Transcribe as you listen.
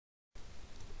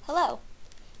Hello!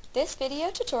 This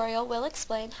video tutorial will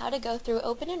explain how to go through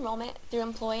Open Enrollment through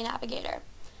Employee Navigator.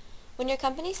 When your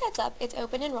company sets up its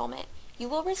Open Enrollment, you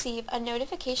will receive a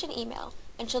notification email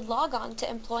and should log on to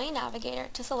Employee Navigator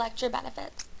to select your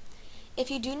benefits. If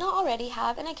you do not already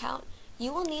have an account,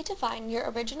 you will need to find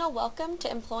your original Welcome to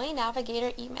Employee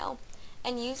Navigator email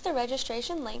and use the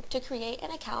registration link to create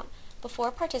an account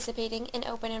before participating in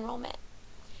Open Enrollment.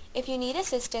 If you need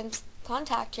assistance,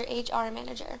 contact your HR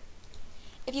manager.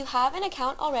 If you have an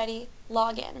account already,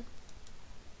 log in.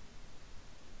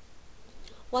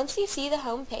 Once you see the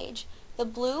home page, the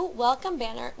blue Welcome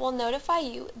banner will notify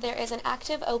you there is an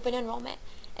active Open Enrollment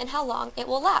and how long it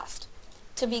will last.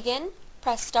 To begin,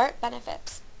 press Start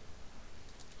Benefits.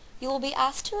 You will be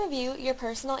asked to review your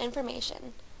personal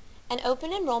information. An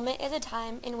Open Enrollment is a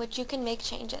time in which you can make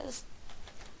changes.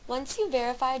 Once you've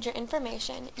verified your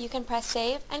information, you can press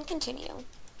Save and Continue.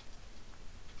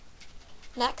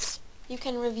 Next, you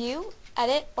can review,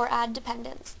 edit, or add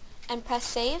dependents, and press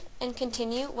Save and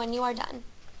Continue when you are done.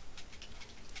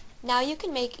 Now you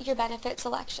can make your benefit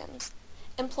selections.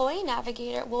 Employee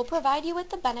Navigator will provide you with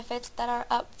the benefits that are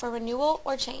up for renewal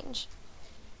or change.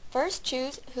 First,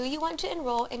 choose who you want to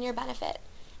enroll in your benefit.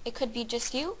 It could be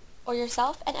just you, or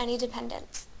yourself and any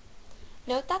dependents.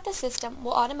 Note that the system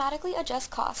will automatically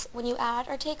adjust costs when you add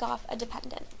or take off a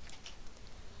dependent.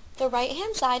 The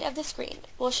right-hand side of the screen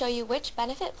will show you which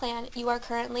benefit plan you are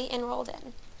currently enrolled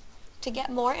in. To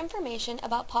get more information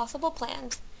about possible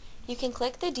plans, you can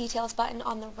click the Details button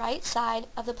on the right side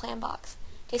of the plan box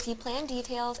to see plan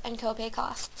details and copay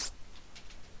costs.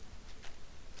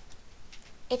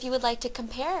 If you would like to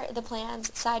compare the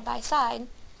plans side by side,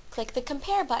 click the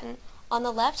Compare button on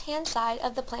the left-hand side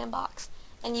of the plan box,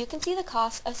 and you can see the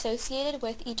costs associated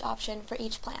with each option for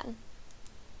each plan.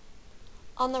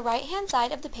 On the right-hand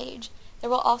side of the page, there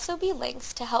will also be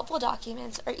links to helpful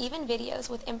documents or even videos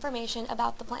with information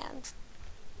about the plans.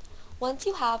 Once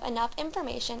you have enough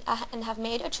information and have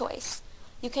made a choice,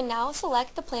 you can now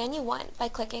select the plan you want by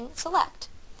clicking Select,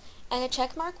 and a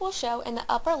check mark will show in the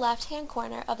upper left-hand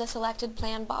corner of the selected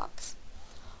plan box.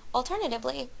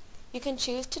 Alternatively, you can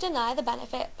choose to deny the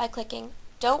benefit by clicking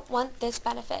Don't Want This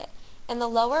Benefit in the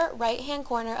lower right-hand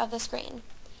corner of the screen,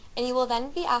 and you will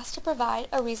then be asked to provide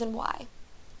a reason why.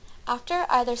 After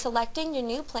either selecting your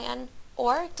new plan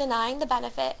or denying the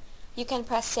benefit, you can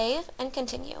press Save and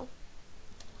Continue.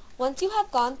 Once you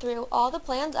have gone through all the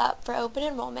plans up for Open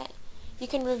Enrollment, you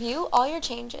can review all your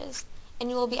changes, and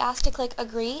you will be asked to click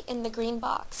Agree in the green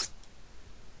box.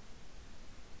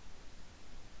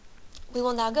 We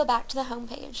will now go back to the home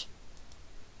page.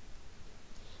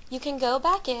 You can go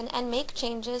back in and make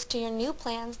changes to your new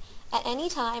plans at any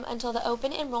time until the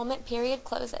Open Enrollment period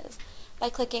closes by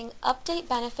clicking Update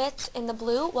Benefits in the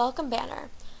blue Welcome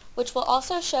banner, which will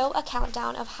also show a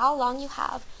countdown of how long you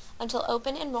have until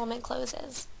Open Enrollment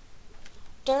closes.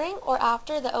 During or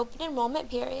after the Open Enrollment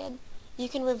period, you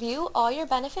can review all your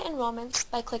benefit enrollments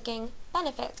by clicking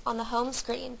Benefits on the home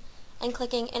screen and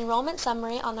clicking Enrollment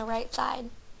Summary on the right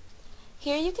side.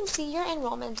 Here you can see your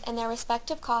enrollments and their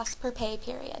respective costs per pay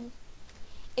period.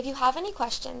 If you have any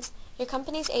questions, your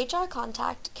company's HR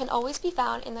contact can always be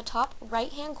found in the top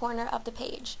right-hand corner of the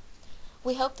page.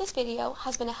 We hope this video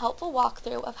has been a helpful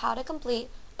walkthrough of how to complete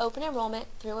Open Enrollment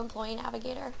through Employee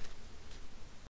Navigator.